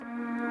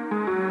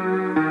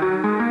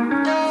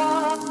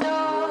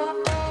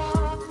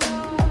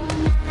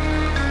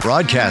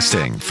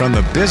Broadcasting from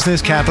the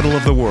business capital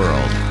of the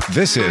world,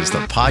 this is the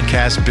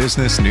Podcast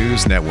Business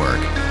News Network.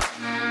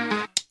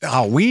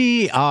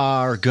 We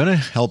are going to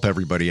help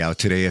everybody out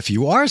today. If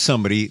you are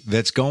somebody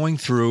that's going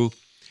through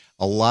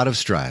a lot of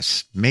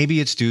stress, maybe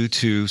it's due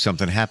to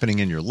something happening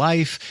in your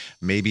life,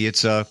 maybe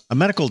it's a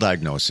medical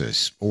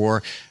diagnosis,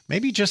 or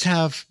maybe you just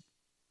have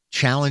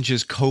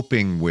challenges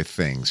coping with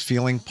things,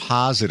 feeling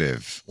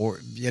positive,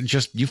 or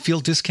you feel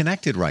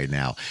disconnected right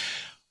now.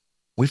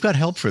 We've got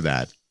help for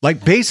that.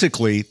 Like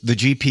basically the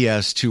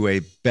GPS to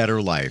a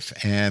better life.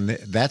 And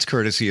that's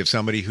courtesy of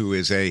somebody who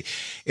is a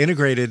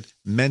integrated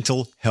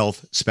mental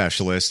health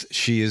specialist.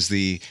 She is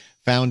the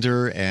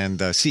founder and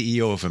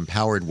CEO of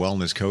Empowered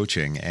Wellness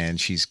Coaching,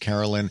 and she's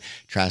Carolyn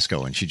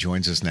Trasko, and she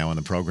joins us now on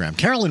the program.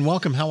 Carolyn,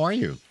 welcome. How are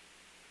you?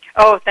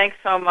 Oh, thanks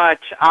so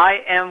much.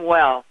 I am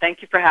well.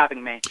 Thank you for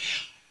having me.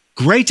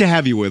 Great to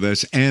have you with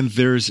us. And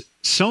there's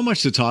so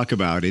much to talk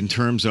about in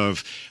terms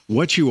of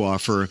what you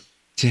offer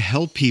to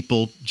help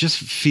people just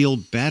feel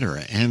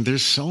better. And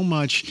there's so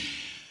much,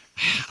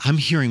 I'm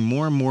hearing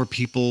more and more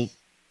people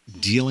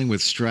dealing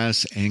with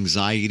stress,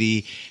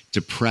 anxiety,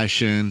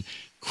 depression,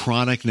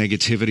 chronic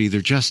negativity.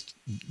 They're just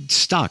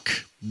stuck.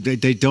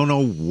 They don't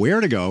know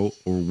where to go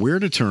or where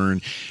to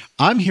turn.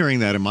 I'm hearing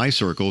that in my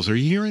circles. Are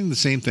you hearing the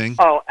same thing?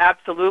 Oh,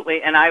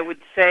 absolutely. And I would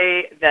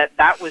say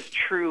that was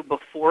true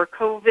before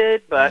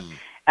COVID, but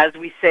as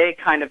we say,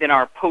 kind of in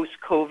our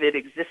post-COVID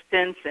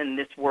existence in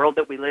this world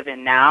that we live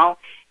in now,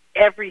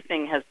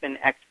 everything has been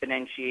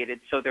exponentiated.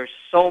 So there's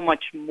so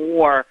much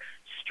more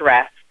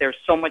stress. There's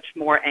so much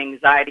more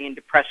anxiety and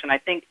depression. I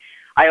think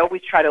I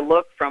always try to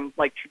look from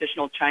like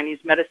traditional Chinese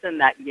medicine,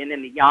 that yin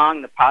and the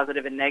yang, the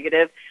positive and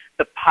negative.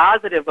 The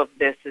positive of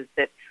this is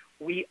that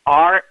we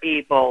are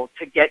able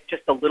to get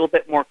just a little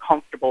bit more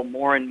comfortable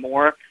more and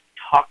more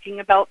talking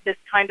about this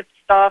kind of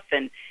stuff.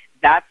 And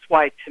that's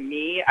why, to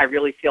me, I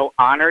really feel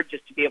honored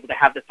just to be able to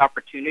have this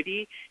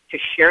opportunity to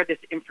share this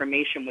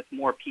information with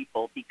more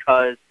people,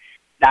 because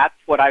that's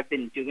what I've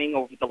been doing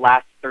over the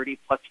last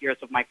 30-plus years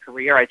of my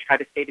career. I try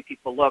to say to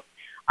people, look,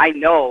 I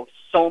know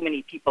so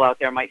many people out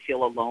there might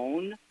feel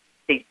alone.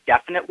 They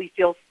definitely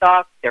feel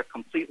stuck. They're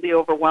completely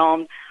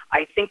overwhelmed.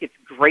 I think it's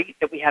great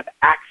that we have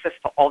access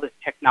to all this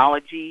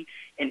technology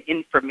and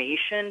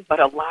information, but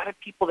a lot of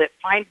people that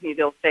find me,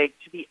 they'll say,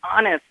 to be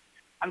honest,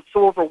 I'm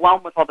so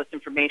overwhelmed with all this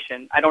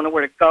information. I don't know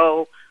where to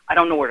go. I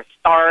don't know where to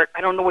start.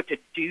 I don't know what to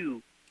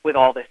do with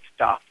all this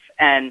stuff.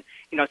 And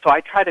so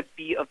I try to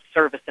be of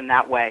service in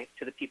that way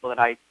to the people that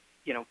I,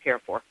 care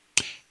for.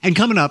 And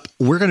coming up,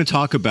 we're going to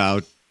talk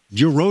about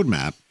your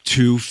roadmap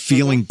to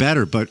feeling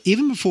better. But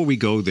even before we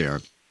go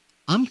there,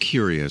 I'm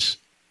curious,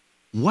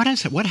 what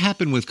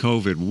happened with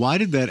COVID? Why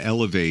did that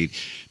elevate?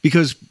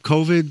 Because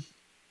COVID,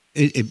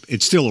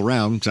 it's still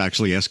around. It's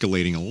actually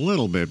escalating a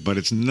little bit, but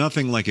it's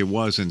nothing like it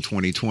was in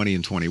 2020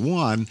 and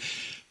 21.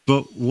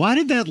 But why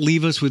did that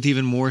leave us with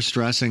even more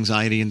stress,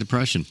 anxiety, and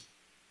depression?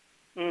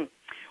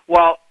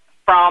 Well,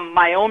 from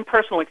my own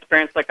personal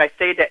experience, like I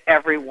say to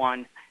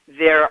everyone,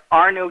 there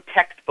are no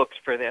textbooks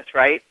for this,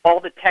 right? All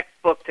the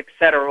textbooks, et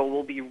cetera,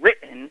 will be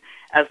written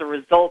as a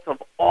result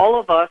of all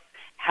of us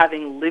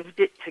having lived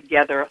it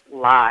together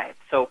live.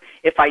 So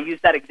if I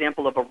use that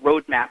example of a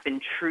roadmap, in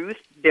truth,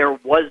 there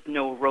was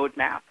no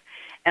roadmap.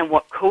 And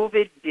what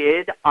COVID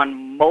did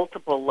on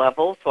multiple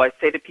levels, so I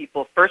say to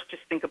people, first,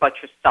 just think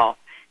about yourself,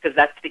 because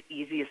that's the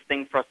easiest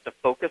thing for us to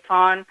focus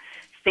on.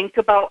 Think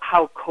about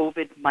how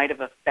COVID might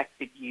have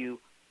affected you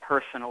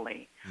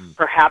personally.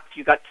 Perhaps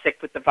you got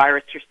sick with the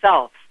virus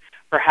yourself.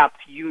 Perhaps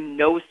you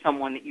know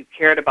someone that you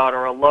cared about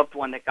or a loved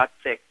one that got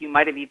sick. You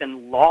might have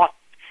even lost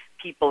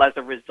people as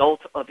a result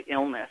of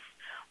illness.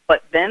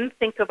 But then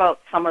think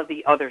about some of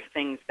the other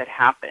things that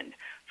happened.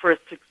 For a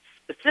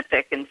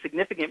specific and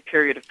significant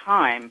period of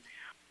time,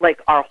 like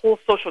our whole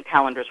social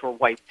calendars were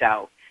wiped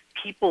out.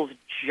 People's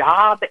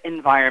job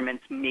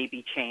environments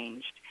maybe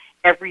changed.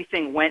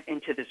 Everything went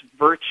into this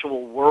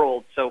virtual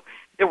world. So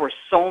there were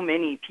so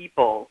many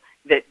people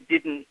that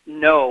didn't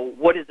know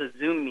what is a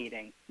Zoom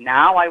meeting.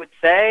 Now I would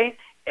say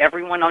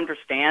everyone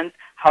understands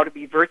how to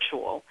be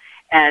virtual.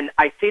 And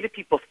I say to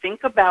people,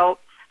 think about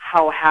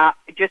how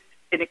just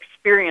an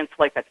experience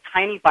like a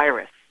tiny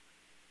virus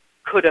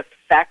could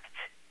affect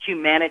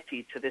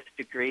humanity to this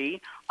degree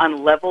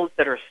on levels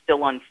that are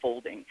still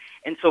unfolding.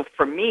 And so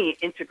for me,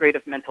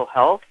 integrative mental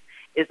health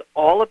is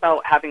all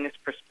about having this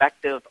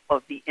perspective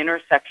of the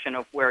intersection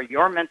of where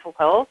your mental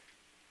health,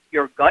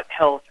 your gut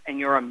health, and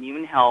your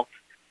immune health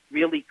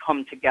really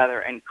come together.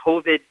 And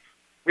COVID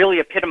really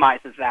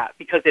epitomizes that,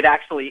 because it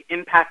actually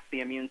impacts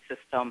the immune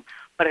system,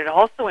 but it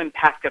also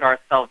impacted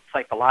ourselves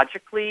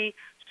psychologically,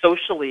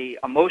 socially,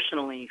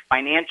 emotionally,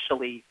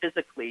 financially,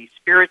 physically,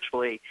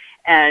 spiritually.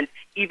 And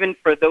even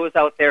for those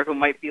out there who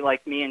might be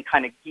like me and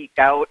kind of geek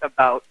out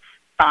about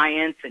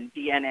science and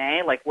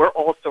DNA, like we're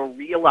also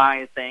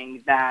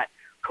realizing that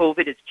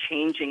COVID is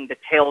changing the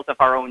tails of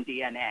our own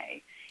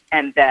DNA,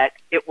 and that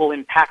it will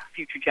impact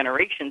future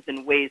generations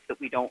in ways that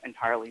we don't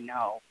entirely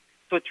know.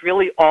 So it's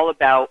really all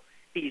about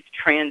these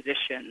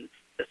transitions,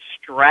 the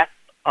stress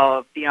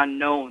of the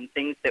unknown,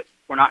 things that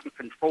we're not in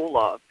control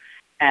of,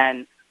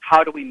 And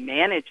how do we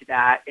manage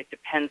that? It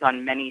depends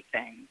on many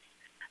things.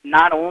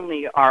 Not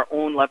only our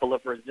own level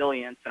of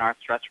resilience and our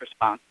stress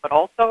response, but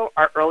also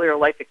our earlier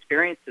life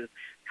experiences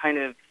kind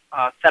of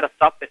set us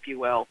up, if you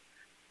will,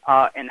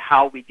 and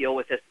how we deal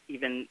with this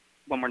even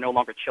when we're no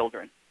longer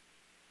children.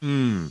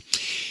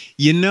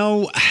 You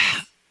know,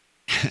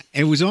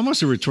 it was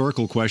almost a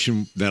rhetorical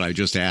question that I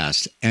just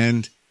asked.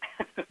 And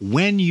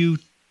when you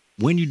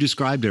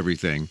described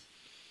everything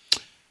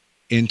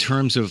in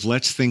terms of,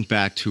 let's think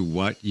back to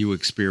what you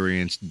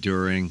experienced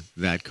during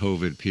that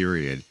COVID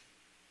period,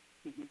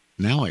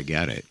 now I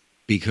get it.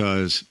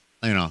 Because,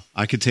 you know,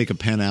 I could take a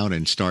pen out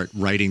and start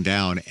writing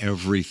down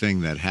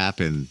everything that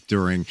happened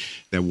during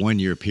that 1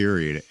 year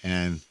period.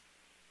 And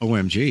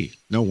OMG,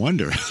 no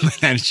wonder.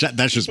 That's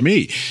just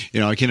me. You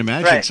know, I can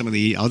imagine some of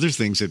the other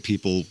things that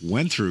people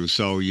went through.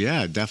 So,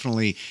 yeah,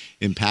 definitely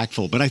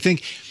impactful. But I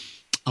think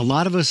a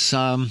lot of us,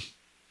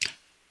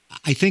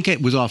 I think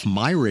it was off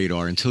my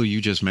radar until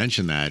you just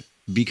mentioned that,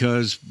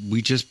 because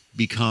we just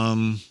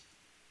become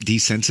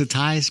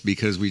desensitized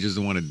because we just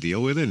don't want to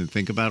deal with it and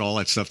think about all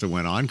that stuff that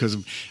went on, because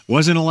there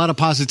wasn't a lot of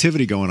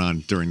positivity going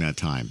on during that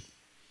time.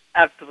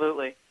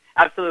 Absolutely.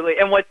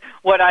 And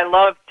what I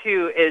love,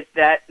 too, is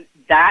that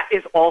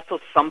is also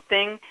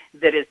something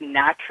that is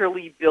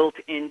naturally built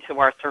into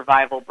our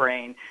survival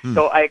brain.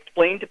 So I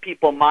explain to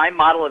people my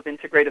model of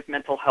integrative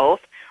mental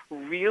health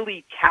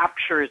really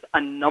captures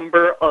a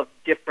number of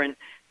different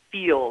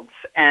fields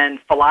and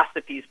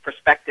philosophies,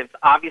 perspectives,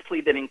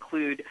 obviously that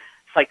include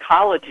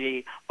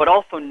psychology, but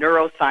also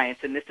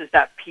neuroscience. And this is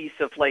that piece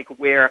of like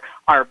where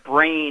our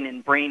brain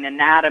and brain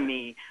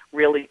anatomy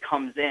really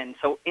comes in.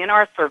 So in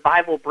our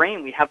survival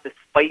brain, we have this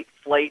fight,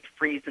 flight,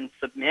 freeze, and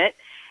submit.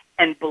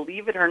 And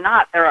believe it or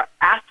not, there are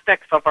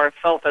aspects of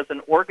ourselves as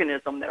an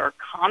organism that are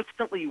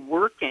constantly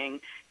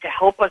working to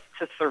help us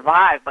to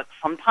survive. But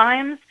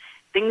sometimes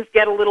things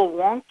get a little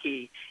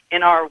wonky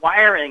in our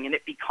wiring, and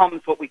it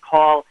becomes what we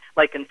call,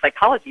 like in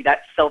psychology,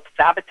 that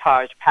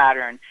self-sabotage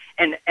pattern.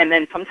 And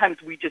then sometimes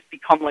we just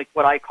become like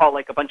what I call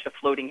like a bunch of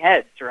floating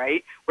heads,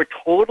 right? We're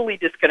totally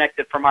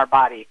disconnected from our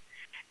body.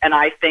 And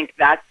I think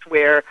that's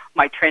where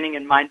my training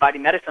in mind-body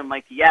medicine, I'm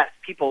like, yes,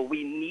 people,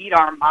 we need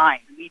our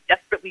mind. We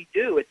desperately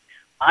do.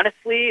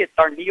 Honestly, it's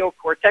our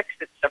neocortex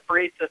that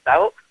separates us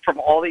out from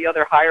all the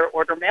other higher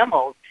order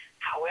mammals.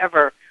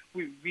 However,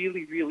 we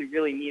really, really,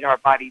 really need our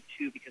body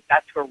too, because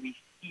that's where we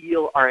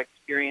feel our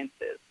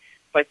experiences.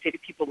 So I say to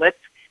people, let's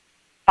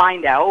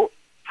find out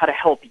how to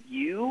help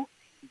you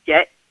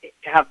get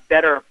to have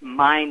better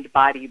mind,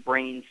 body,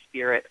 brain,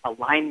 spirit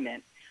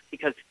alignment,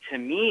 because to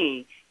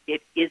me,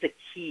 it is a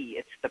key.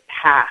 It's the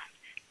path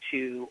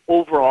to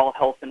overall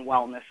health and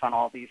wellness on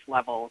all these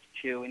levels,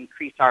 to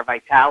increase our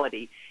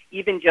vitality,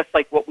 even just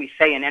like what we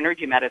say in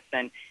energy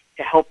medicine,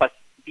 to help us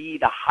be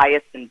the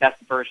highest and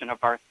best version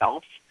of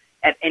ourselves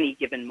at any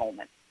given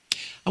moment.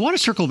 I want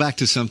to circle back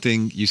to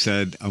something you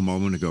said a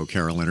moment ago,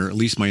 Carolyn, or at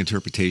least my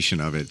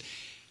interpretation of it.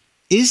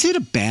 Is it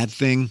a bad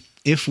thing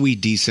if we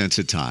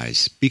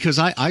desensitize? Because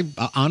I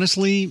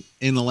honestly,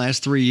 in the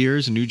last 3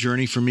 years, a new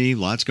journey for me,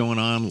 lots going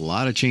on, a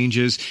lot of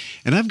changes,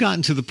 and I've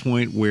gotten to the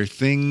point where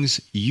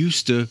things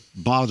used to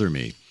bother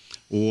me,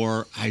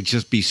 or I'd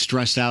just be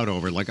stressed out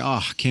over it, like,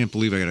 oh, I can't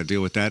believe I got to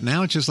deal with that.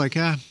 Now it's just like,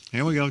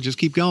 here we go, just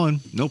keep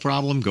going, no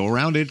problem, go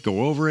around it,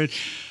 go over it.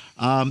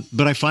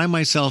 But I find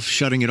myself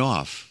shutting it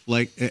off,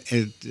 like,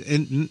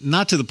 and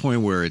not to the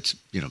point where it's,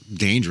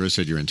 dangerous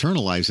that you're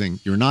internalizing.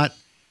 You're not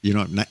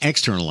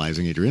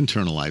externalizing it, you're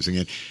internalizing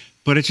it.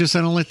 But it's just,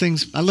 I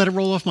let it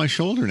roll off my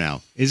shoulder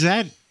now. Is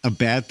that a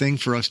bad thing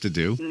for us to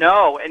do?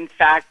 No. In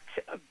fact,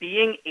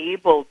 being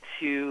able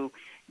to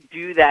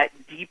do that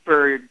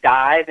deeper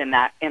dive in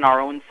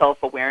our own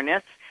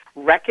self-awareness,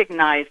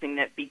 recognizing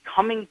that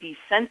becoming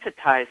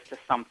desensitized to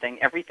something,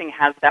 everything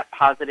has that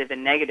positive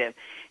and negative.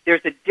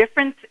 There's a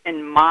difference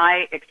in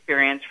my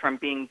experience from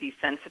being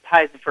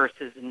desensitized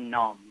versus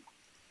numb,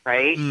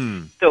 right?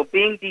 So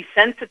being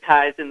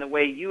desensitized in the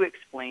way you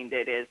explained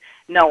it is,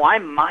 no,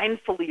 I'm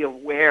mindfully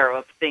aware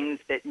of things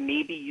that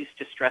maybe used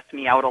to stress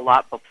me out a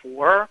lot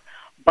before,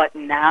 but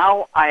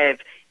now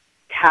I've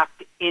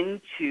tapped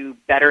into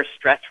better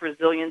stress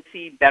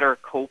resiliency, better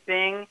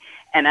coping,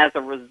 and as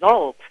a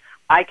result,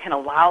 I can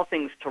allow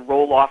things to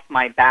roll off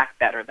my back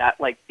better, that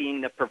like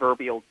being the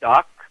proverbial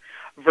duck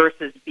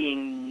versus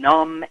being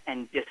numb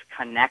and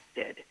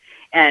disconnected.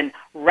 And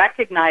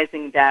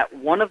recognizing that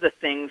one of the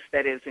things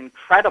that is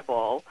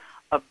incredible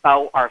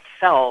about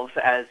ourselves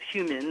as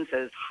humans,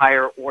 as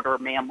higher order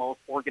mammals,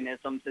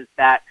 organisms, is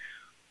that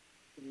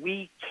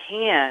we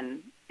can,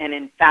 and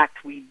in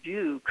fact we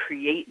do,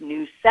 create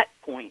new set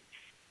points.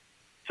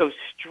 So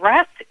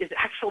stress is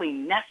actually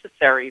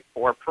necessary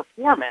for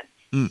performance.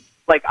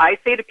 Like I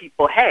say to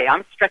people, hey,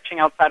 I'm stretching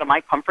outside of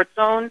my comfort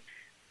zone,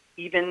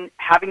 even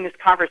having this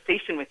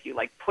conversation with you,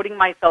 like putting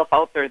myself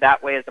out there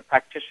that way as a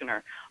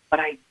practitioner. But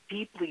I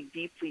deeply,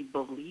 deeply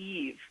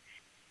believe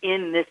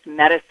in this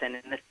medicine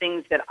and the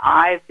things that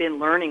I've been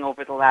learning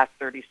over the last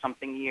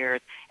 30-something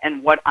years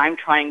and what I'm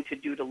trying to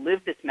do to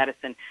live this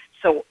medicine.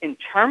 So in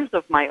terms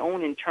of my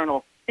own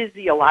internal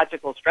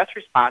physiological stress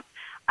response,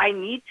 I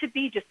need to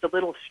be just a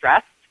little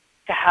stressed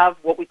to have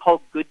what we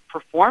call good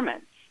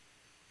performance.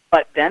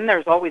 But then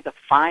there's always a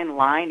fine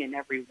line in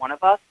every one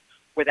of us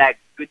where that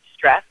good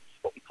stress,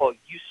 what we call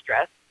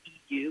eustress,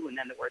 EU, and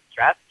then the word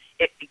stress,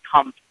 it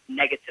becomes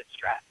negative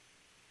stress.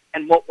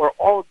 And what we're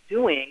all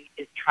doing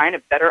is trying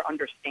to better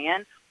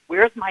understand,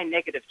 where's my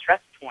negative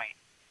stress point?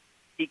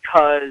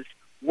 Because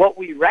what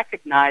we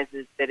recognize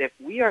is that if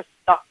we are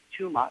stuck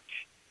too much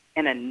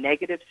in a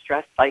negative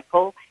stress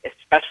cycle,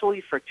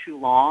 especially for too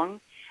long,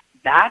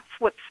 that's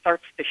what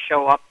starts to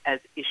show up as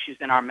issues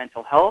in our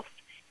mental health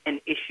and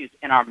issues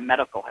in our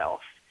medical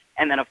health.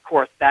 And then, of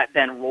course, that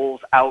then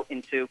rolls out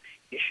into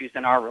issues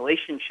in our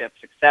relationships,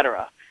 et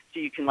cetera. So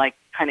you can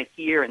kind of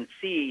hear and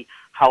see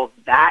how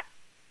that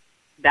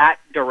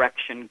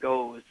direction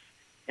goes.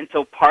 And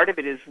so part of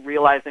it is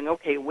realizing,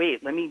 okay,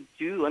 wait, let me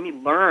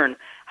learn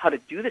how to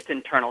do this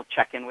internal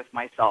check-in with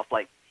myself.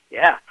 Let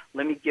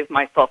me give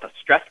myself a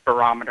stress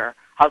barometer.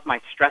 How's my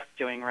stress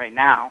doing right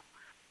now?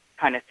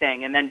 Kind of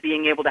thing. And then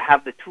being able to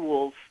have the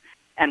tools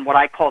and what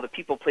I call the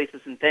people,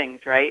 places, and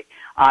things, right,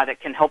 that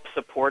can help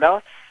support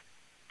us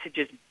to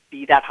just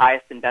be that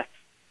highest and best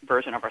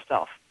version of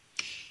ourselves.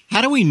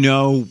 How do we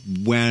know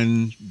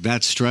when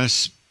that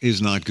stress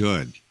is not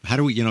good? How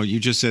do we, you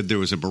just said there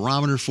was a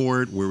barometer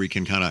for it where we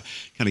can kind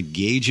of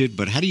gauge it,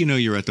 but how do you know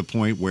you're at the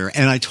point where,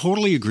 and I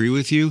totally agree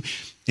with you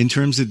in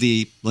terms of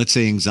the, let's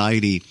say,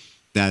 anxiety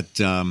that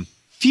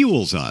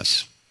fuels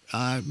us.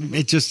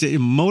 It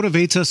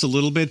motivates us a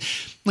little bit.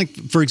 Like,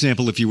 for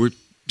example, if you were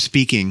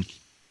speaking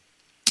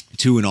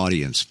to an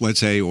audience,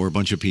 let's say, or a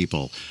bunch of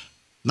people,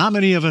 not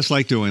many of us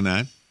like doing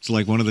that. It's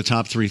like one of the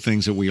top 3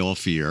 things that we all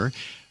fear.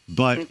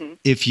 But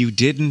if you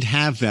didn't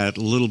have that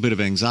little bit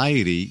of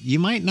anxiety, you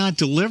might not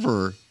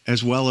deliver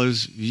as well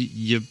as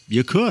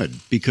you could,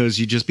 because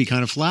you'd just be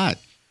kind of flat.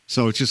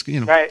 So it's just,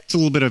 right. It's a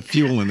little bit of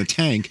fuel in the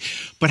tank.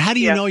 But how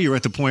do you know you're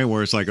at the point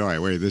where it's like, all right,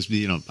 wait, this,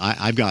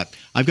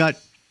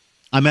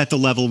 I'm at the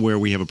level where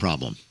we have a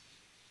problem?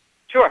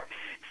 Sure.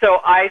 So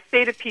I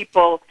say to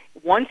people,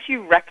 once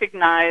you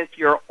recognize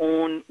your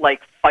own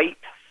fight,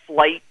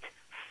 flight,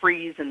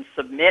 freeze, and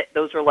submit,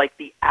 those are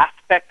the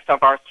aspects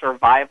of our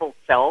survival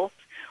self.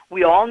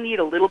 We all need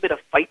a little bit of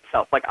fight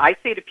self. I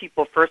say to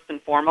people, first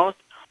and foremost,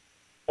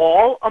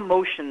 all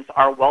emotions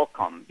are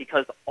welcome,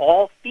 because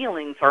all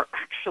feelings are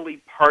actually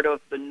part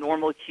of the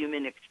normal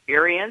human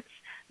experience,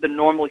 the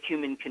normal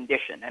human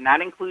condition, and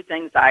that includes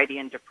anxiety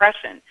and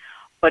depression.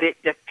 But it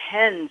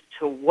depends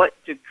to what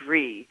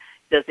degree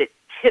does it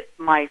tip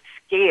my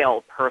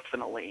scale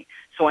personally.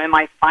 So am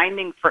I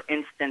finding, for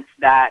instance,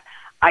 that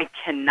I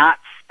cannot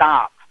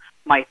stop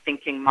my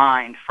thinking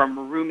mind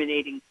from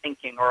ruminating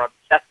thinking or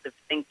obsessive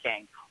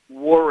thinking,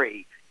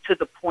 worry, to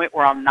the point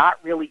where I'm not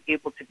really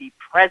able to be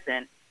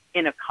present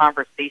in a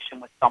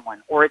conversation with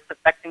someone, or it's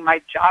affecting my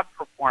job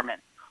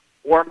performance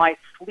or my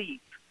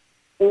sleep,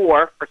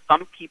 or for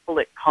some people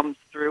it comes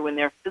through in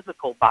their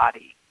physical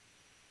body.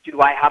 Do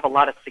I have a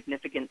lot of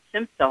significant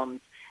symptoms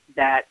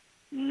that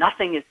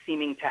nothing is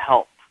seeming to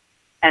help,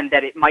 and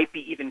that it might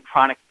be even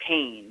chronic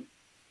pain,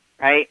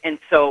 right? And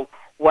so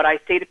what I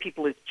say to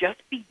people is just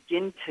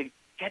begin to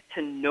get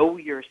to know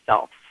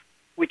yourself,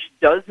 which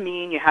does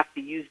mean you have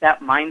to use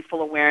that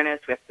mindful awareness.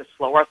 We have to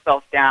slow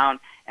ourselves down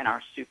in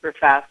our super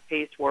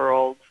fast-paced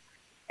world,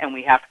 and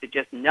we have to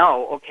just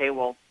know, okay,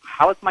 well,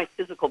 how is my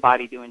physical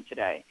body doing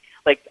today?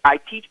 I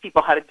teach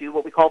people how to do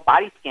what we call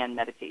body scan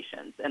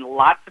meditations, and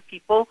lots of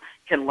people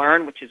can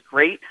learn, which is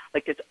great.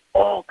 There's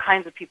all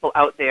kinds of people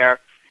out there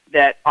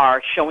that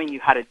are showing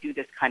you how to do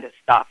this kind of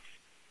stuff.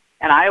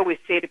 And I always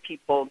say to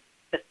people,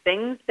 the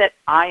things that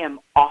I am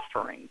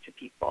offering to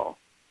people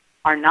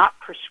are not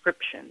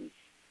prescriptions.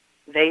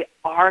 They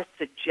are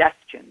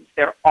suggestions.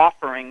 They're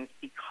offerings,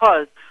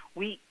 because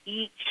we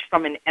each,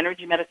 from an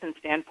energy medicine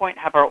standpoint,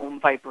 have our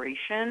own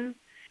vibration.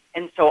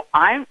 And so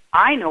I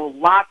know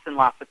lots and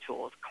lots of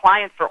tools.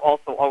 Clients are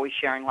also always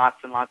sharing lots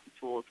and lots of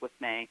tools with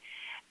me.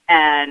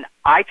 And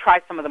I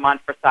try some of them on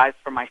for size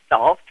for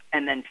myself,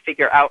 and then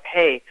figure out,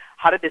 hey,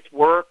 how did this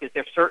work? Is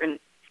there certain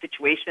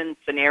situations,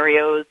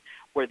 scenarios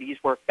where these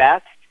work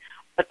best?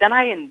 But then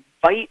I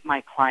invite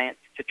my clients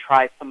to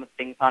try some of the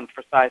things on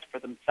for size for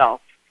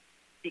themselves,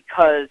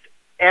 because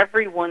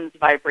everyone's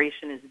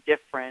vibration is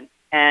different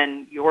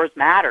and yours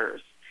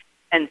matters.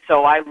 And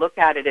so I look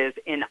at it as,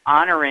 in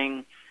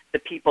honoring the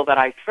people that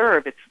I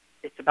serve,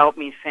 it's about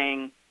me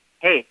saying,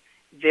 hey,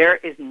 there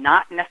is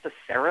not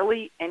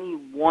necessarily any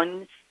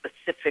one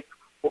specific,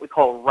 what we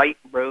call, right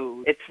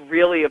road. It's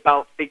really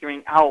about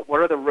figuring out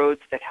what are the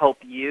roads that help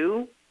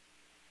you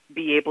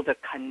be able to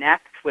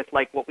connect with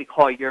what we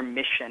call your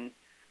mission.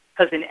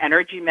 Because in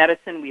energy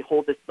medicine, we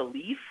hold this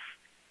belief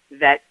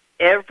that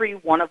every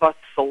one of us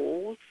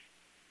souls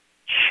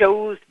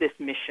chose this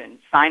mission,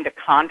 signed a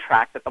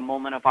contract at the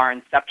moment of our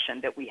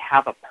inception that we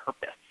have a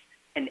purpose,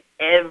 and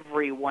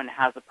everyone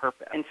has a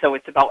purpose. And so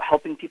it's about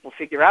helping people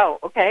figure out,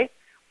 okay,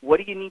 what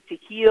do you need to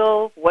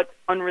heal? What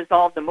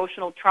unresolved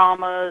emotional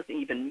traumas,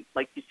 even,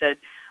 like you said,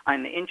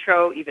 on the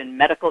intro, even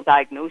medical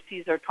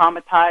diagnoses are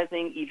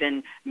traumatizing.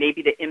 Even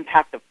maybe the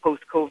impact of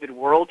post-COVID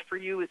world for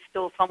you is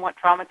still somewhat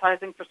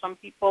traumatizing for some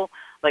people.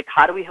 Like,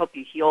 how do we help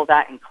you heal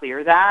that and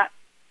clear that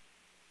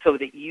so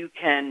that you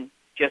can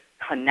just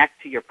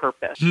connect to your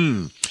purpose?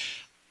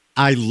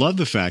 I love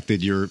the fact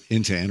that you're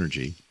into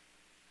energy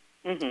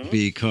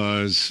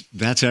because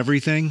that's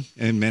everything.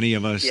 And many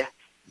of us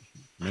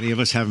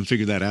haven't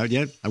figured that out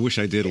yet. I wish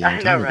I did a long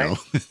time ago.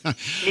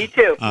 Me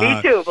too.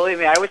 Me too. Believe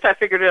me. I wish I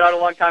figured it out a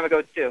long time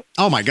ago too.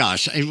 Oh my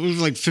gosh. It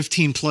was like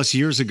 15 plus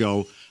years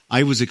ago.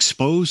 I was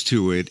exposed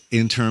to it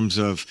in terms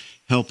of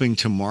helping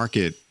to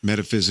market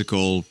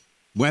metaphysical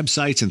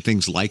websites and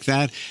things like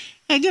that.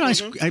 And,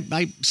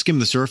 I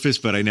skimmed the surface,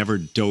 but I never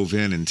dove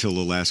in until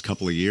the last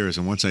couple of years.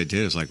 And once I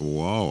did, it's like,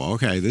 whoa,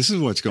 okay, this is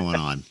what's going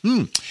on.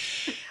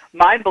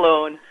 Mind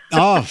blown.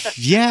 Oh,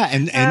 yeah,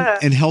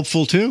 and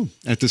helpful, too,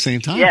 at the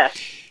same time. Yes.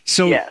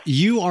 So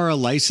you are a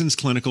licensed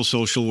clinical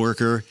social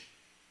worker,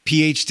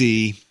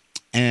 PhD,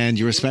 and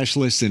you're a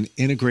specialist in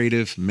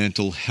integrative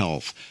mental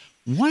health.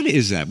 What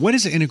is that? What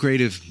is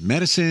integrative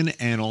medicine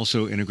and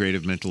also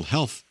integrative mental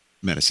health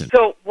medicine?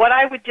 So what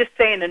I would just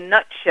say in a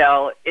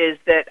nutshell is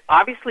that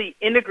obviously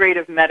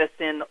integrative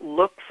medicine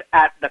looks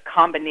at the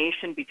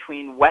combination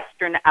between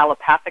Western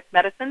allopathic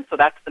medicine, so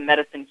that's the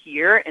medicine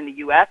here in the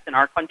U.S., in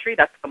our country,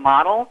 that's the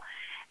model,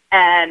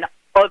 and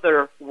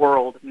other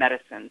world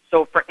medicine.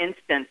 So for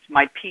instance,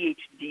 my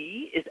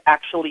PhD is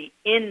actually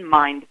in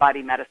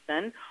mind-body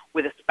medicine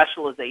with a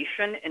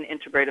specialization in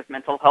integrative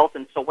mental health.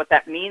 And so what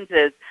that means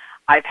is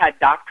I've had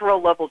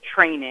doctoral level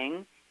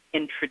training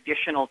in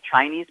traditional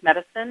Chinese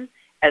medicine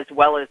as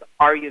well as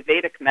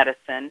Ayurvedic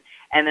medicine.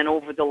 And then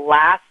over the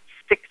last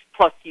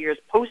 6+ years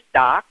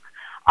postdoc,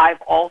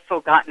 I've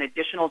also gotten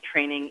additional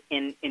training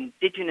in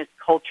indigenous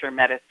culture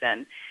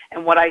medicine.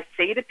 And what I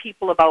say to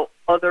people about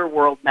other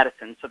world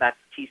medicine, so that's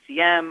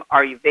TCM,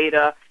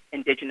 Ayurveda,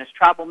 indigenous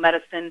tribal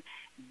medicine,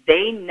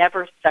 they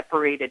never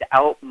separated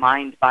out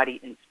mind,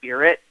 body, and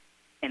spirit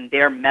in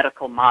their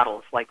medical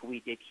models like we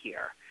did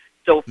here.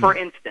 So for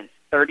instance,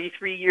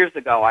 33 years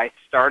ago, I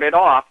started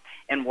off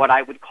in what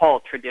I would call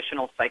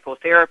traditional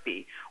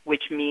psychotherapy,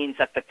 which means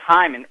at the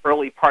time, in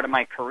early part of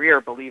my career,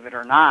 believe it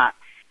or not,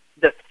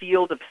 the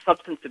field of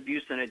substance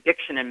abuse and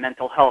addiction and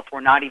mental health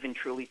were not even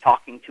truly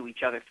talking to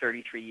each other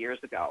 33 years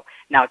ago.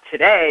 Now,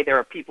 today, there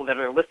are people that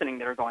are listening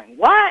that are going,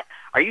 what?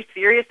 Are you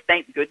serious?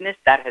 Thank goodness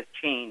that has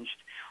changed.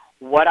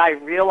 What I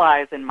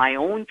realize in my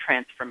own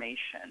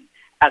transformation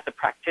as a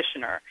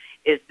practitioner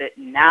is that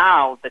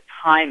now the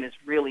time is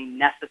really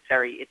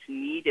necessary. It's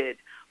needed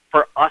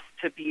for us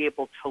to be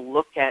able to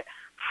look at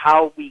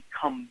how we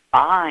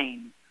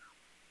combine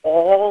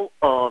all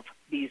of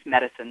these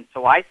medicines.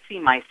 So I see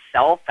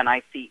myself and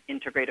I see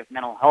integrative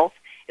mental health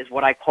is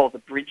what I call the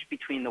bridge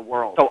between the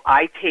worlds. So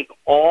I take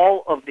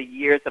all of the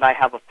years that I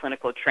have of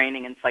clinical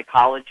training in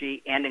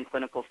psychology and in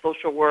clinical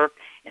social work,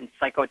 in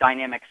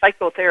psychodynamic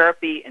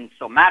psychotherapy, in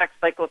somatic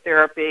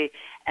psychotherapy,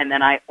 and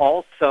then I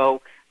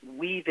also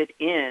weave it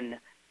in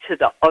to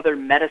the other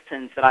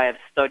medicines that I have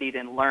studied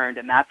and learned.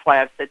 And that's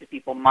why I've said to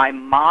people, my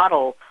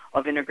model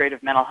of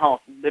integrative mental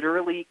health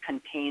literally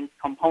contains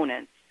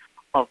components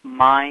of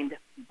mind,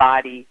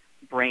 body,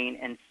 brain,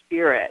 and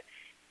spirit.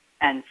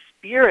 And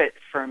spirit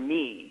for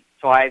me,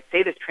 so I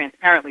say this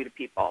transparently to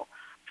people,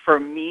 for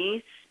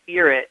me,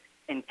 spirit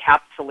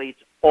encapsulates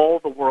all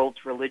the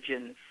world's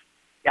religions.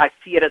 I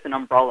see it as an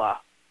umbrella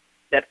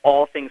that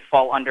all things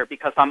fall under,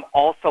 because I'm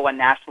also a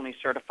nationally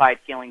certified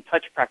healing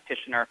touch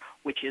practitioner,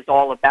 which is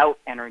all about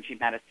energy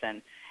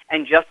medicine.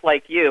 And just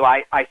like you,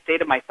 I say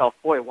to myself,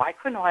 boy, why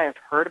couldn't I have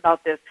heard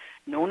about this,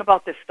 known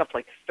about this stuff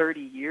like 30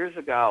 years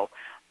ago?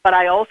 But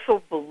I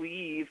also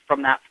believe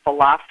from that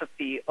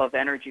philosophy of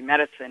energy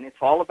medicine, it's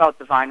all about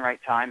divine right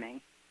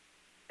timing.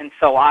 And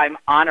so I'm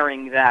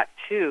honoring that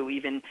too,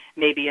 even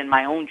maybe in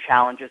my own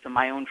challenges and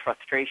my own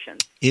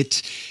frustrations.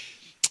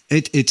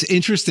 It's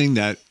interesting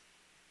that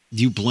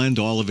you blend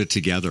all of it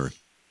together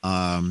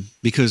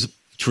because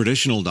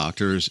traditional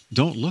doctors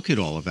don't look at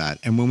all of that.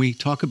 And when we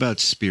talk about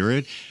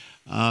spirit,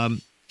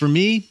 for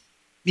me,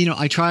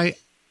 I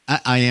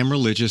am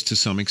religious to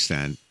some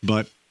extent,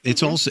 but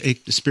it's also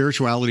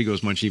spirituality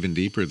goes much even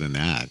deeper than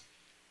that.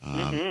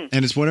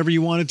 And it's whatever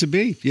you want it to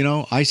be.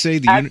 I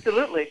say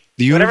absolutely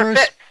the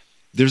universe,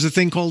 there's a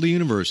thing called the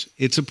universe.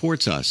 It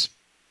supports us.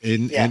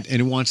 And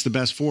it wants the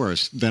best for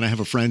us. Then I have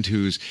a friend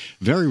who's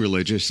very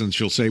religious, and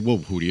she'll say, well,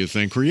 who do you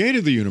think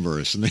created the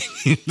universe? And then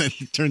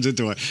it turns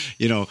into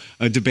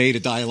a debate, a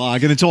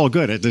dialogue, and it's all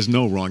good. There's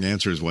no wrong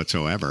answers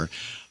whatsoever.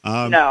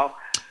 No.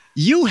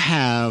 You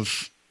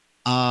have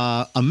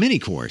a mini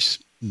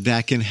course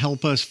that can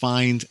help us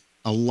find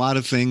a lot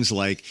of things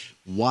like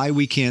why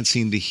we can't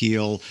seem to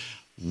heal,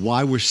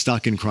 why we're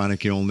stuck in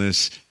chronic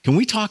illness. Can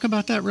we talk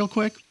about that real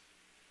quick?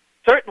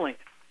 Certainly.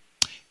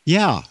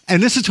 Yeah.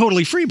 And this is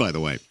totally free, by the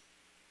way.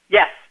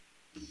 Yes.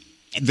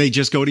 They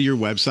just go to your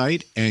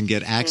website and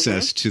get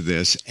access to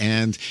this.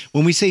 And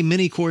when we say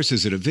mini course,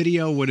 is it a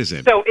video? What is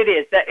it? So it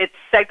is. It's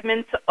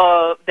segments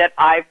that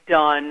I've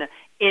done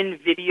in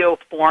video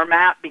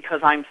format because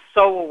I'm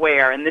so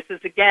aware, and this is,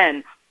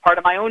 again, part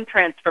of my own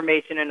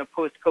transformation in a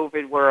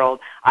post-COVID world.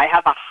 I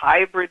have a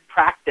hybrid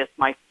practice.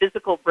 My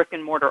physical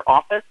brick-and-mortar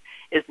office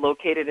is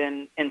located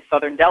in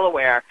southern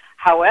Delaware.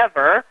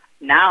 However,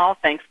 now,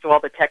 thanks to all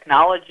the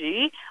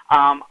technology,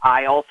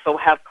 I also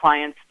have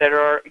clients that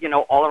are,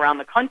 all around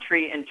the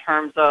country in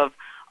terms of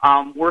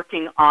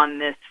working on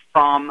this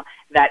from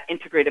that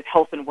integrative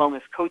health and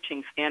wellness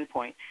coaching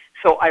standpoint.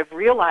 So I've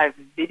realized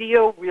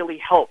video really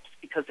helps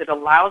because it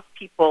allows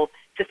people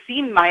to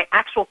see my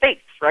actual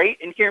face, right,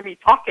 and hear me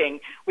talking,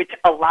 which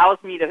allows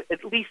me to,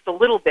 at least a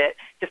little bit,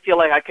 to feel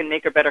like I can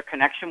make a better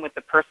connection with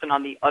the person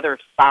on the other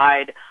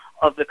side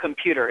of the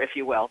computer, if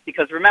you will.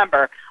 Because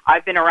remember,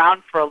 I've been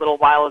around for a little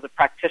while as a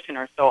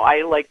practitioner, so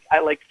I like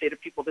to say to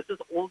people, this is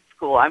old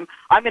school. I'm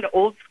in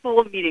old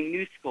school meeting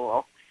new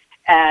school.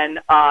 And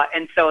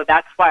so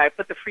that's why I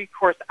put the free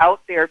course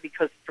out there,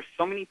 because for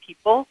so many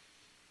people,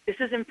 this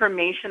is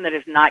information that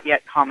is not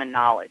yet common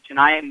knowledge, and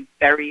I am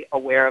very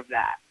aware of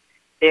that.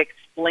 They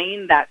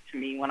explained that to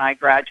me when I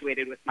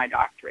graduated with my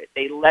doctorate.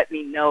 They let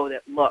me know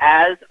that, look,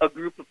 as a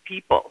group of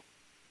people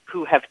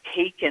who have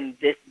taken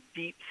this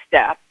deep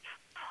step,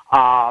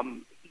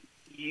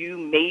 you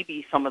may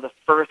be some of the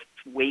first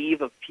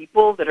wave of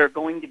people that are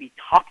going to be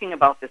talking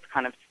about this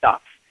kind of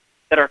stuff,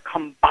 that are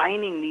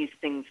combining these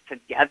things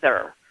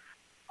together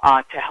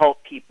to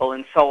help people.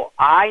 And so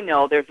I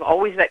know there's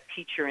always that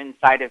teacher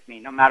inside of me,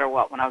 no matter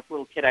what. When I was a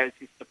little kid, I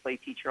used to play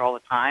teacher all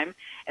the time.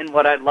 And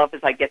what I love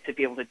is I get to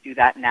be able to do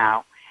that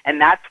now. And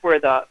that's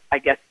where the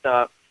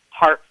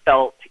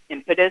heartfelt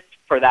impetus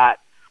for that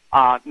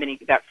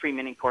free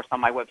mini course on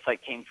my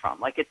website came from.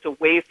 Like, it's a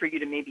way for you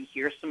to maybe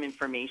hear some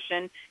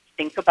information,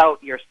 think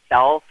about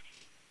yourself,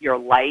 your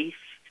life,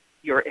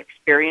 your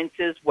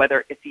experiences,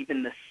 whether it's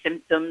even the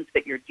symptoms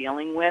that you're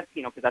dealing with,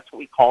 because that's what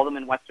we call them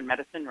in Western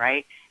medicine,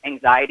 right?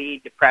 Anxiety,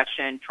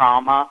 depression,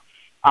 trauma,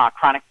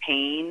 chronic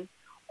pain,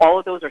 all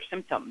of those are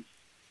symptoms.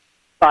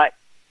 But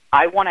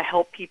I want to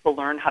help people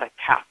learn how to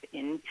tap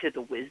into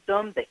the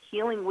wisdom, the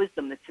healing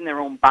wisdom that's in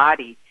their own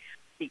body,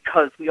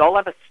 because we all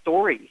have a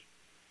story.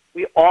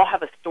 We all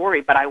have a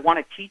story, but I want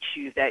to teach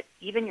you that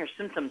even your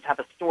symptoms have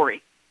a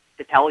story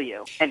to tell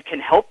you and can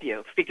help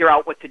you figure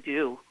out what to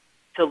do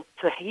to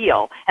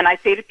heal. And I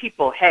say to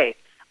people, hey,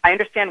 I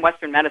understand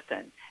Western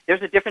medicine.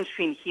 There's a difference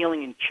between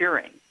healing and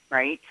curing,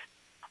 right?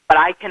 But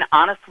I can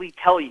honestly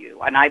tell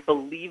you, and I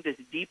believe this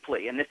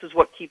deeply, and this is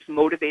what keeps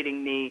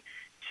motivating me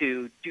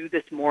to do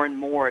this more and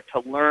more, to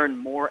learn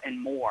more and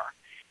more.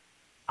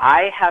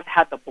 I have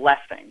had the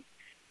blessing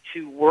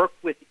to work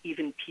with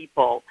even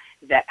people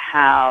that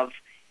have,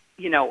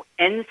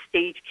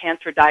 end-stage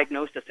cancer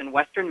diagnosis, and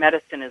Western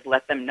medicine has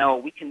let them know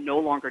we can no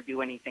longer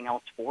do anything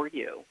else for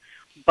you.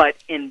 But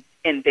in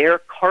their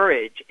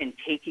courage in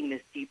taking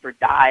this deeper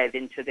dive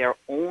into their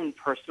own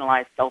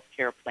personalized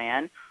self-care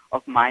plan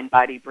of mind,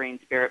 body, brain,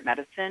 spirit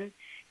medicine,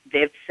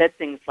 they've said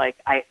things like,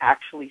 I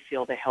actually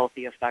feel the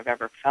healthiest I've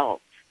ever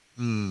felt.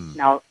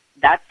 Now,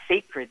 that's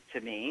sacred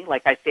to me.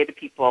 Like I say to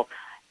people,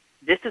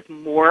 this is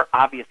more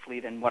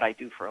obviously than what I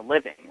do for a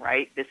living,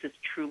 right? This is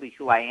truly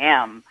who I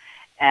am.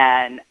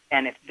 And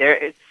if there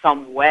is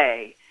some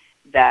way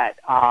that,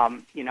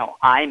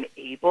 I'm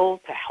able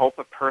to help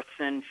a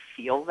person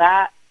feel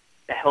that,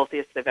 the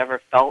healthiest they've ever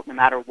felt, no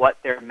matter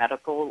what their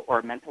medical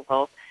or mental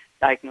health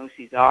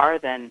diagnoses are,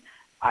 then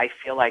I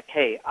feel like,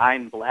 hey,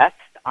 I'm blessed.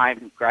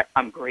 I'm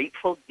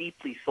grateful,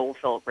 deeply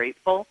soul-felt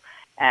grateful.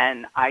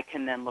 And I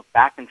can then look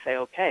back and say,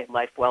 okay,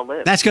 life well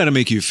lived. That's got to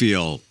make you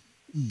feel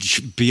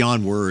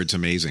beyond words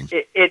amazing.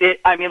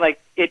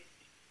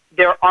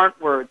 There aren't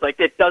words. Like,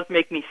 it does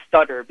make me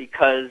stutter,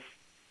 because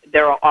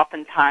there are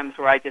often times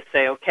where I just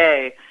say,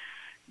 okay,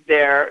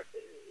 there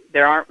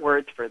aren't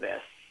words for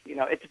this.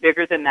 It's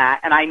bigger than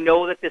that. And I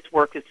know that this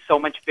work is so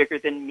much bigger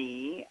than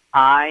me.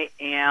 I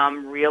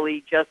am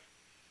really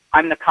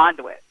I'm the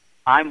conduit.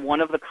 I'm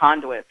one of the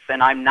conduits,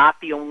 and I'm not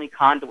the only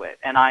conduit.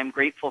 And I'm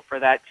grateful for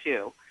that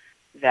too,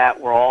 that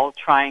we're all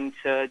trying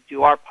to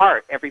do our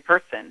part, every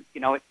person.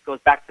 It goes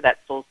back to that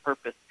soul's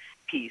purpose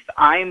piece.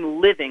 I'm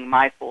living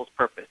my soul's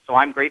purpose, so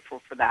I'm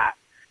grateful for that.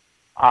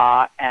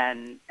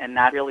 And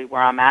that's really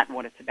where I'm at and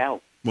what it's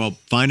about. Well,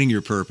 finding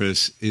your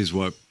purpose is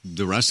what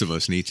the rest of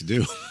us need to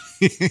do.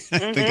 I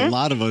think a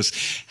lot of us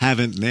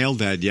haven't nailed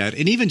that yet.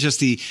 And even just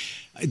the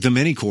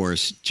mini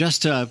course,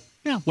 just to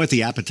whet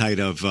the appetite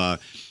of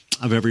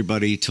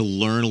everybody to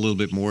learn a little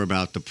bit more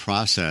about the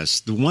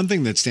process. The one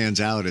thing that stands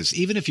out is,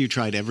 even if you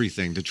tried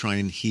everything to try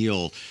and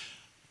heal,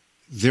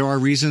 there are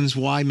reasons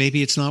why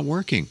maybe it's not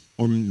working,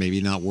 or maybe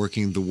not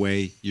working the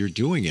way you're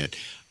doing it.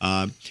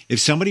 If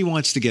somebody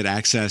wants to get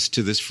access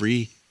to this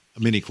free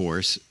mini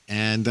course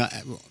and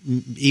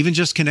even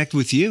just connect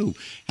with you,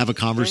 have a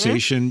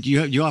conversation,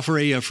 you offer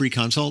a free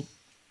consult?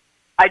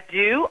 I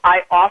do.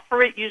 I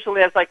offer it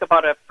usually as like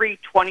about a free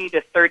 20 to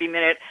 30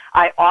 minute.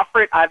 I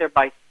offer it either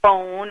by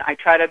phone. I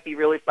try to be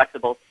really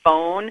flexible,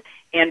 phone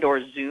and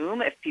or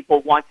Zoom, if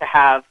people want to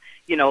have,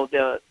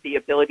 the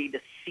ability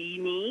to see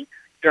me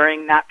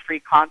during that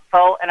free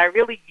consult. And I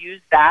really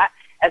use that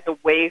as a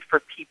way for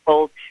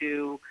people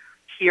to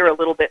hear a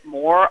little bit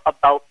more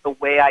about the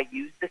way I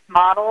use this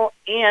model,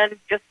 and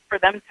just for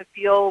them to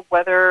feel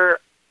whether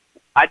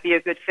I'd be a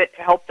good fit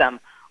to help them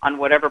on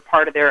whatever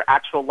part of their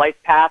actual life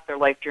path or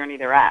life journey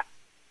they're at.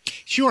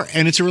 Sure.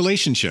 And it's a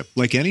relationship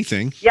like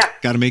anything. Yeah.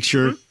 Got to make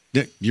sure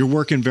that you're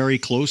working very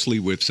closely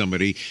with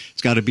somebody.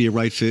 It's got to be a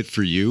right fit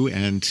for you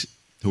and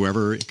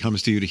whoever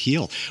comes to you to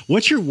heal.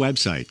 What's your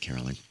website,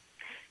 Carolyn?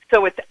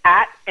 So it's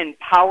at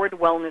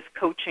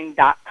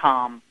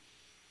empoweredwellnesscoaching.com.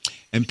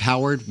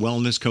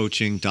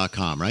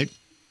 Empoweredwellnesscoaching.com, right?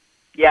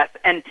 Yes,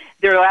 and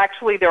there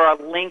are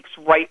links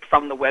right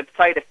from the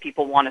website if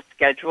people want to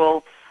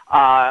schedule,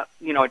 a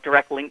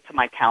direct link to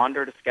my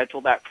calendar to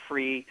schedule that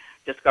free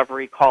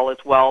discovery call as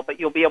well. But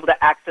you'll be able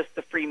to access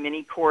the free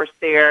mini course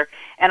there.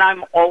 And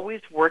I'm always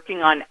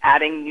working on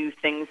adding new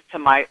things to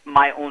my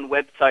own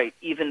website,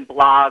 even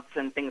blogs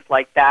and things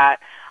like that.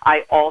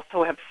 I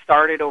also have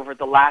started over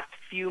the last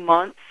few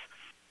months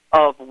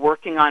of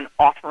working on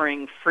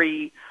offering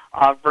free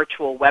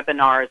virtual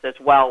webinars as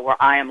well, where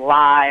I am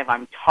live.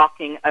 I'm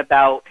talking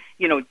about,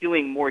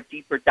 doing more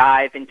deeper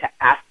dive into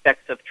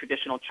aspects of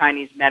traditional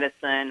Chinese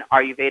medicine,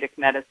 Ayurvedic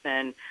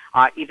medicine,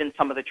 even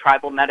some of the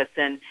tribal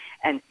medicine.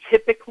 And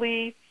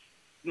typically,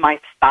 my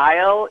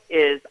style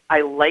is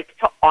I like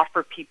to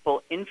offer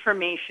people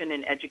information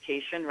and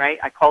education, right?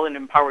 I call it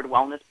empowered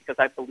wellness because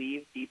I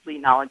believe deeply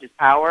knowledge is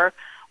power.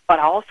 But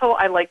also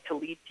I like to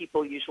lead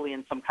people usually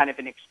in some kind of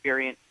an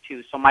experience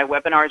too. So my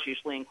webinars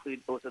usually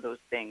include both of those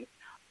things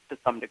to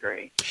some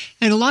degree.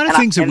 And a lot of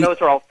things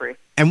those are all free.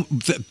 And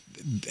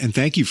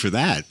thank you for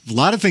that. A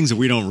lot of things that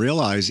we don't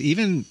realize,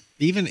 even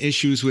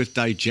issues with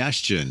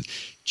digestion,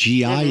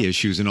 GI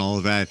issues and all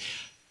of that,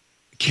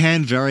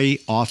 can very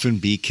often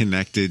be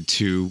connected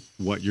to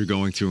what you're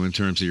going through in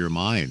terms of your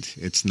mind.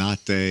 It's not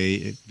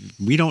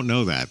we don't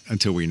know that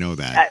until we know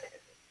that.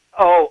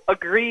 Oh,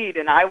 agreed.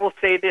 And I will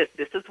say this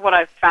is what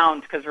I've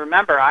found, because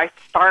remember, I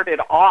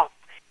started off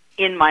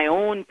in my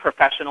own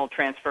professional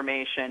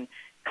transformation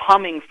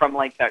coming from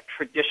like that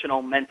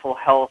traditional mental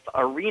health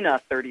arena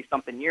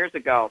 30-something years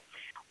ago.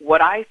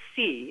 What I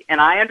see,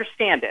 and I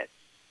understand it,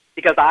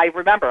 because I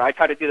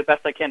try to do the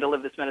best I can to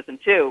live this medicine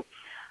too.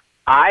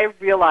 I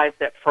realize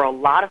that for a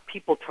lot of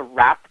people to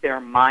wrap their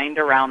mind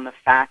around the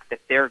fact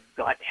that their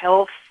gut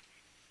health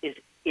is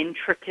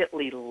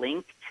intricately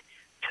linked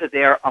to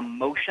their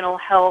emotional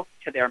health,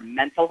 to their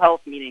mental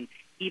health, meaning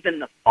even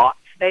the thoughts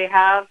they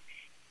have,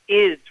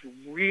 is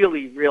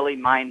really, really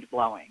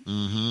mind-blowing.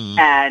 Mm-hmm.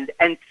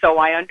 And so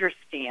I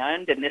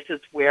understand, and this is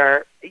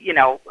where,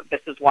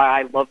 this is why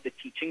I love the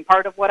teaching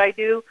part of what I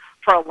do.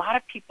 For a lot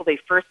of people, they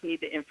first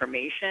need the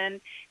information,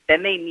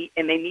 then they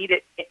need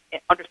it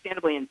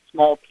understandably in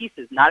small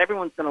pieces. Not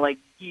everyone's going to like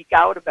geek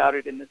out about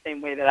it in the same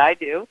way that I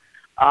do,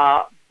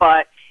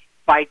 but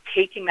by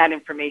taking that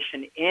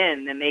information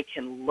in, then they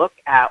can look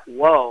at,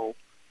 what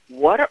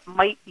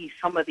might be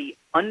some of the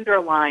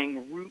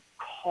underlying root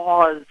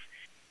cause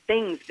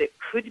things that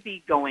could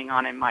be going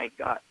on in my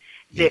gut,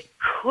 that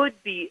could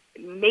be,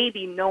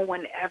 maybe no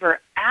one ever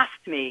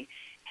asked me,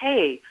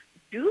 hey,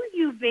 do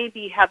you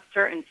maybe have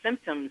certain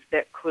symptoms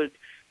that could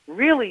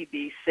really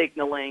be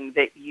signaling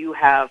that you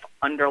have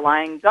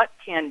underlying gut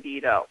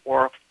candida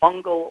or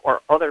fungal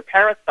or other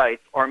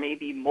parasites or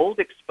maybe mold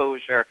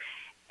exposure?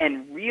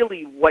 And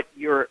really what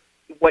your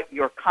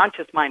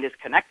conscious mind is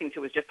connecting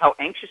to is just how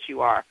anxious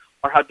you are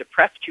or how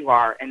depressed you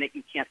are and that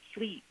you can't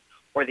sleep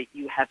or that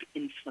you have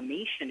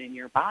inflammation in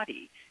your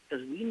body.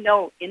 Because we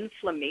know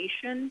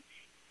inflammation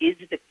is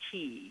the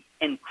key,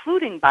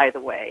 including, by the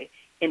way,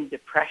 in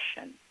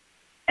depression.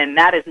 And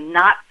that is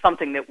not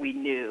something that we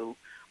knew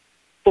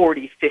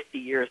 40, 50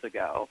 years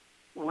ago.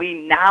 We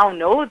now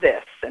know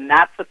this, and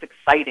that's what's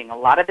exciting. A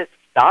lot of this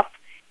stuff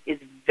is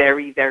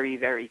very, very,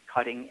 very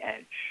cutting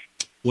edge.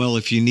 Well,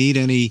 if you need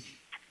any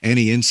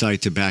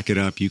insight to back it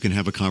up, you can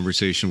have a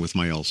conversation with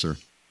my ulcer.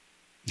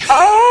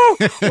 Oh,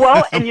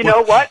 well, and you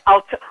know what?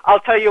 I'll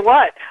tell you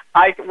what.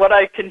 What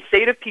I can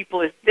say to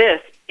people is this.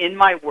 In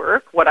my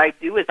work, what I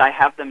do is I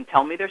have them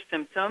tell me their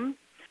symptoms.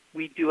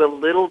 We do a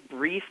little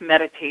brief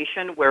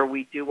meditation where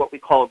we do what we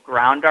call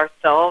ground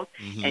ourselves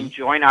and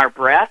join our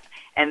breath.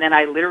 And then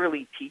I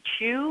literally teach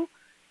you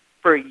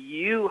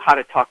how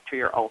to talk to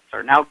your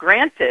ulcer. Now,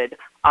 granted,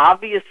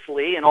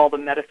 obviously, in all the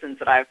medicines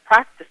that I've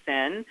practiced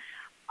in,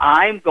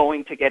 I'm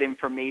going to get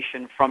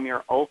information from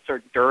your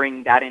ulcer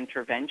during that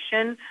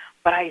intervention.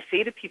 But I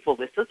say to people,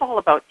 this is all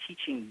about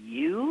teaching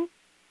you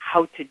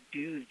how to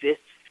do this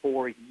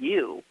for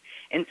you.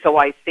 And so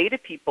I say to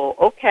people,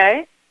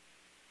 okay,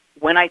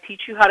 when I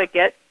teach you how to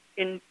get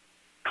in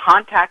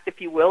contact,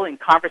 if you will, in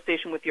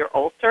conversation with your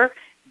ulcer,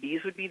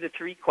 these would be the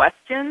 3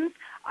 questions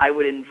I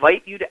would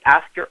invite you to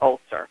ask your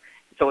ulcer.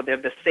 So they're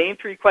the same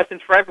 3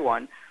 questions for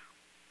everyone.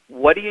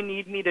 What do you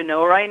need me to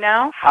know right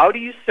now? How do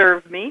you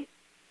serve me?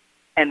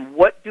 And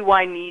what do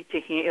I need to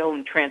heal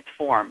and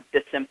transform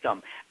this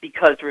symptom?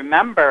 Because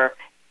remember,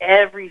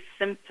 every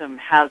symptom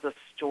has a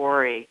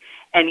story.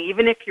 And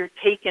even if you're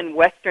taking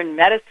Western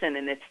medicine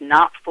and it's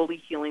not fully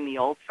healing the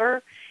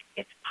ulcer,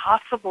 it's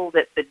possible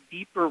that the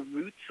deeper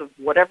roots of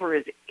whatever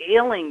is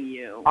ailing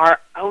you are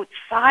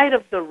outside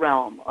of the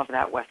realm of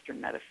that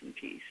Western medicine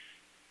piece.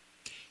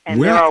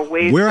 And there are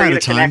ways we're for out you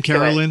of to time, connect to it.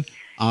 Carolyn.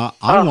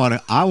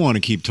 I want to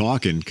keep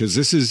talking because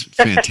this is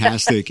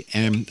fantastic.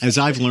 And as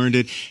I've learned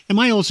it, and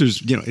my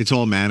ulcers, it's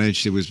all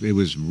managed. It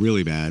was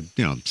really bad,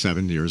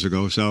 7 years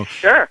ago. So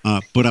sure.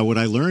 But what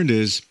I learned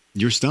is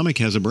your stomach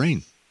has a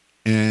brain,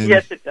 and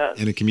yes, it does,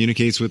 and it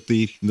communicates with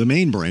the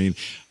main brain.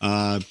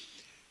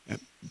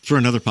 For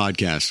another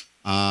podcast.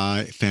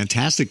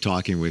 Fantastic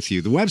talking with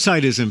you. The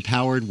website is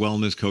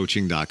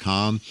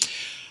empoweredwellnesscoaching.com.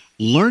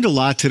 Learned a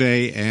lot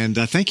today, and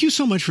thank you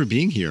so much for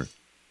being here.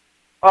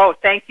 Oh,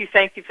 thank you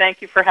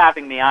for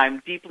having me. I'm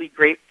deeply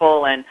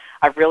grateful, and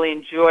I've really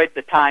enjoyed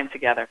the time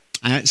together.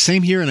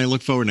 Same here, and I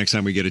look forward next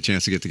time we get a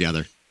chance to get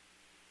together.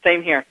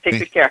 Same here. Take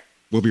good care.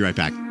 We'll be right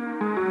back.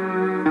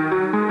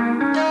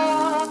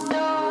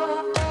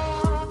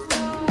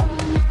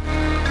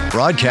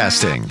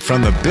 Broadcasting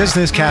from the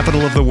business capital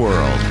of the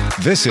world,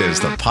 this is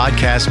the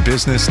Podcast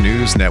Business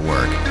News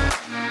Network.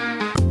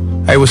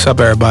 Hey, what's up,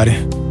 everybody?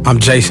 I'm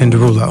Jason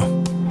Derulo.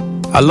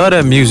 I love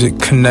that music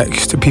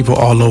connects to people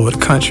all over the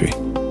country.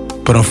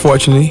 But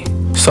unfortunately,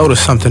 so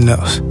does something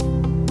else.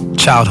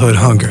 Childhood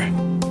hunger.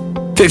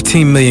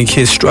 15 million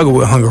kids struggle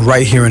with hunger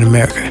right here in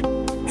America.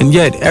 And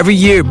yet, every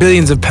year,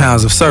 billions of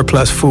pounds of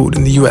surplus food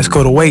in the U.S.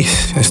 go to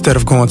waste instead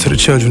of going to the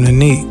children in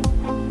need.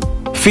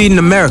 Feeding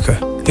America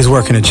is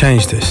working to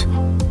change this.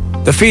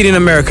 The Feeding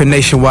America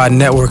nationwide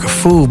network of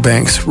food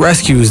banks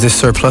rescues this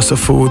surplus of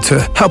food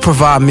to help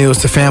provide meals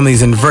to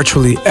families in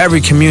virtually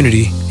every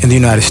community in the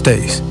United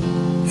States,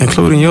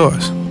 including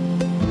yours.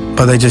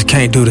 But they just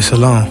can't do this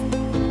alone.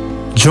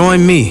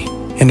 Join me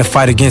in the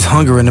fight against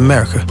hunger in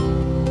America.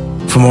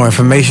 For more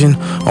information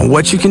on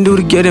what you can do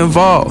to get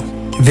involved,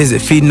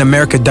 visit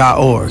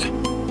feedingamerica.org.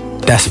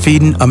 That's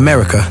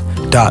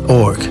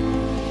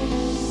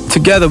feedingamerica.org.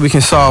 Together we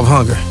can solve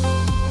hunger.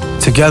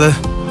 Together,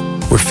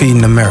 we're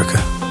Feeding America.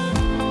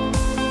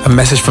 A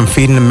message from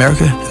Feeding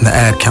America and the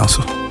Ad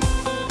Council.